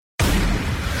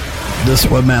This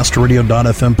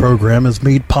WebmasterRadio.fm program is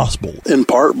made possible in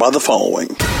part by the following.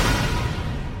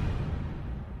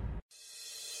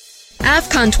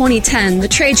 AFCON 2010, the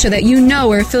trade show that you know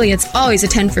where affiliates always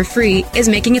attend for free, is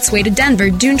making its way to Denver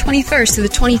June 21st through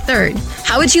the 23rd.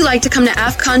 How would you like to come to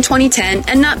AFCON 2010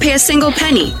 and not pay a single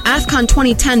penny? AFCON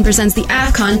 2010 presents the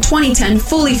AFCON 2010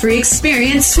 fully free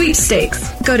experience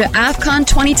sweepstakes. Go to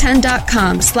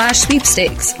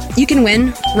AFCON2010.com/sweepstakes. You can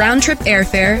win round-trip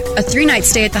airfare, a 3-night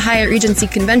stay at the Hyatt Regency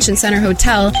Convention Center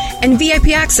Hotel, and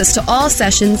VIP access to all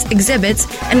sessions, exhibits,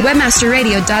 and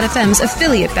WebmasterRadio.fm's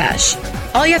affiliate bash.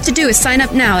 All you have to do is sign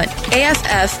up now at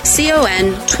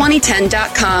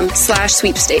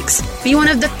AFFCON2010.com/sweepstakes. Be one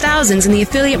of the thousands in the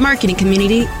affiliate marketing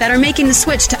community that are making the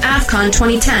switch to AFCON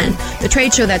 2010, the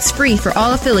trade show that's free for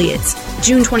all affiliates,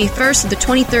 June 21st to the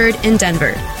 23rd in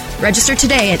Denver. Register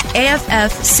today at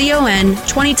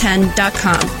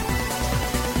AFFCON2010.com.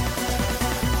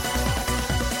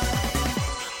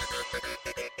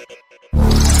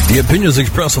 The opinions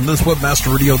expressed on this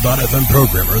WebmasterRadio.fm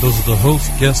program are those of the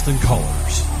host, guests, and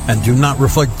callers, and do not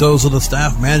reflect those of the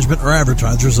staff, management, or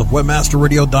advertisers of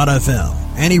WebmasterRadio.fm.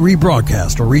 Any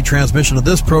rebroadcast or retransmission of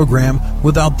this program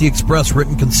without the express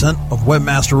written consent of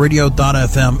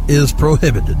WebmasterRadio.fm is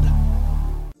prohibited.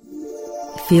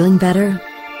 Feeling better?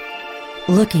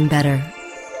 Looking better?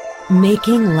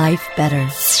 Making life better.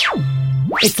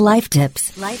 It's Life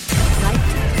Tips.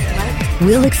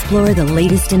 We'll explore the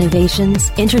latest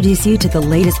innovations, introduce you to the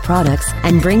latest products,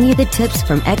 and bring you the tips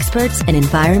from experts and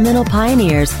environmental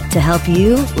pioneers to help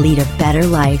you lead a better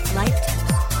life.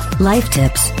 Life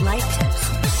Tips.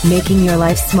 Making your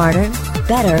life smarter,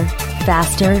 better,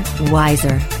 faster,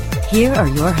 wiser. Here are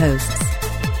your hosts.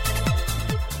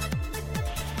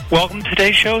 Welcome to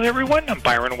today's show, everyone. I'm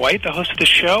Byron White, the host of the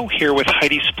show, here with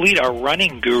Heidi Spleet, our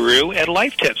running guru at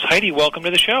Life Tips. Heidi, welcome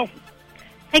to the show.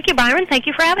 Thank you, Byron. Thank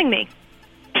you for having me.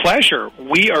 Pleasure.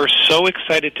 We are so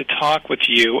excited to talk with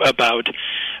you about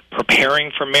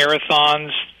preparing for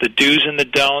marathons, the do's and the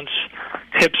don'ts,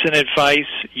 tips and advice.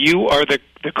 You are the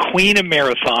queen of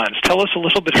marathons. Tell us a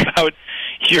little bit about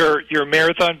your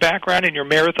marathon background and your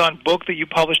marathon book that you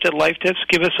published at Life Tips.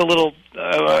 Give us a little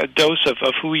dose of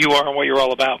who you are and what you're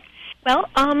all about. Well,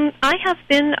 I have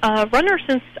been a runner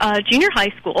since junior high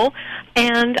school,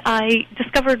 and I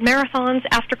discovered marathons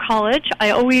after college. I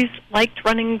always liked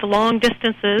running the long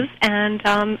distances, and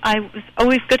I was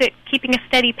always good at keeping a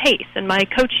steady pace. And my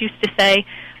coach used to say,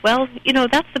 well, you know,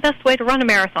 that's the best way to run a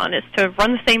marathon, is to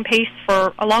run the same pace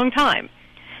for a long time.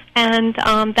 And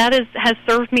that has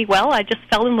served me well. I just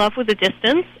fell in love with the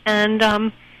distance, and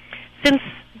since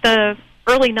the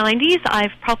early 90s,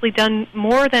 I've probably done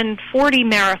more than 40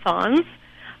 marathons,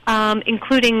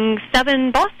 including 7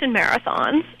 Boston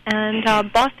marathons, and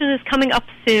Boston is coming up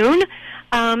soon.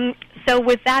 So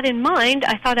with that in mind,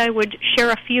 I thought I would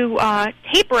share a few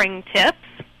tapering tips,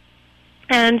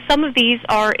 and some of these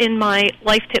are in my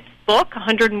Life Tips book,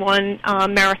 101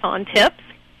 Marathon Tips.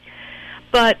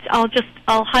 But I'll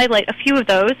highlight a few of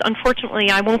those.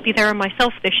 Unfortunately, I won't be there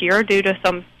myself this year due to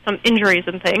some injuries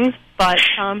and things, but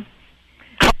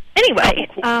anyway,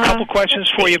 couple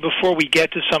questions for you before we get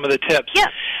to some of the tips. Yeah.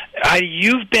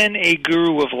 You've been a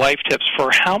guru of Life Tips for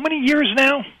how many years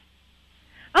now?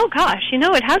 Oh, gosh, you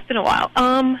know, it has been a while.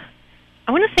 I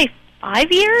want to say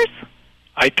 5 years.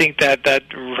 I think that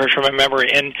refreshes my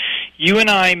memory. And you and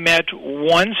I met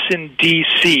once in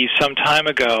D.C. some time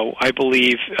ago, I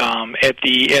believe, at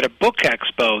a book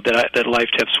expo that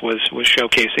Life Tips was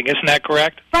showcasing. Isn't that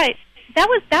correct? Right. That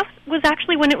was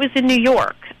actually when it was in New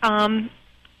York.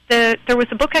 There was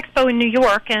a book expo in New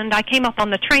York, and I came up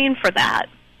on the train for that.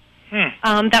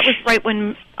 That was right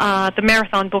when the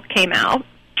marathon book came out.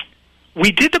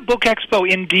 We did the book expo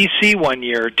in D.C. one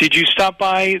year. Did you stop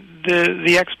by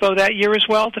the expo that year as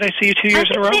well? Did I see you 2 years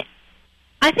in a row?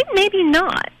 I think maybe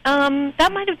not.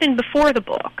 That might have been before the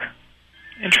book.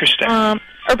 Interesting.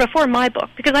 Or before my book,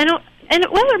 because I know,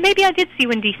 or maybe I did see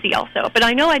you in D.C. also, but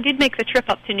I know I did make the trip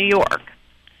up to New York.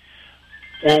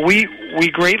 Well, we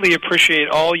greatly appreciate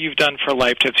all you've done for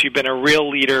Life Tips. You've been a real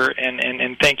leader,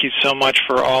 and thank you so much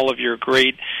for all of your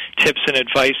great tips and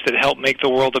advice that help make the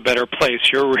world a better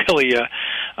place. You're really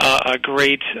a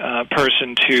great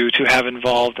person to have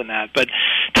involved in that. But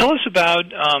tell us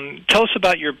about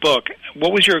your book.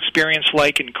 What was your experience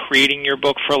like in creating your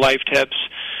book for Life Tips?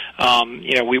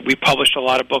 We published a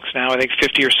lot of books now. I think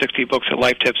 50 or 60 books at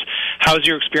Life Tips. How's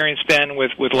your experience been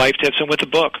with Life Tips and with the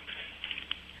book?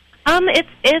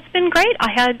 It's been great. I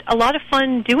had a lot of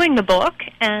fun doing the book,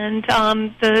 and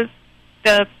the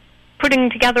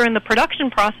putting together in the production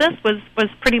process was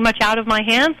pretty much out of my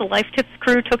hands. The Life Tips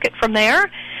crew took it from there,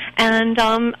 and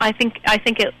I think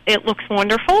it looks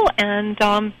wonderful, and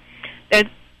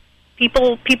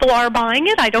people are buying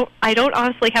it. I don't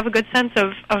honestly have a good sense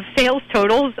of sales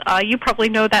totals. You probably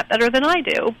know that better than I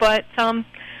do, but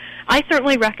I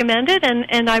certainly recommend it,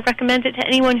 and I recommend it to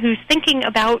anyone who's thinking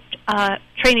about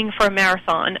training for a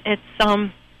marathon. It's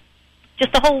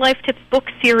just the whole Life Tips book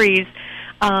series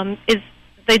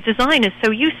the design is so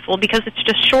useful because it's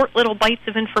just short little bites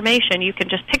of information. You can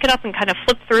just pick it up and kind of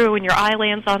flip through, and your eye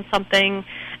lands on something.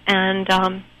 And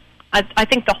I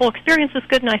think the whole experience is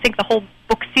good, and I think the whole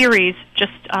book series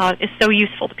just is so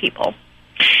useful to people.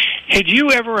 Had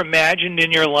you ever imagined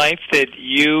in your life that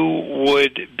you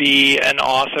would be an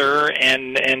author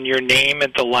and your name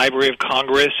at the Library of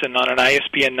Congress and on an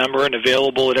ISBN number and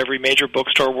available at every major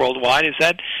bookstore worldwide? Is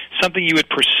that something you had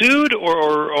pursued,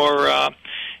 or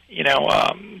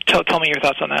tell me your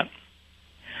thoughts on that?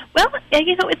 Well,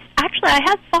 it's actually, I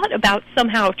had thought about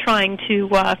somehow trying to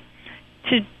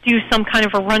do some kind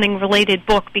of a running-related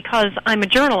book because I'm a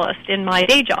journalist in my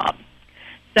day job.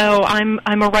 So I'm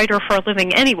a writer for a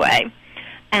living anyway,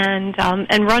 and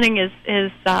running is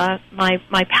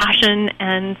my passion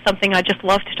and something I just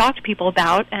love to talk to people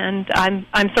about. And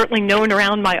I'm certainly known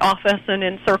around my office and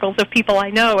in circles of people I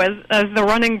know as the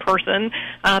running person.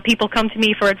 People come to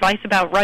me for advice about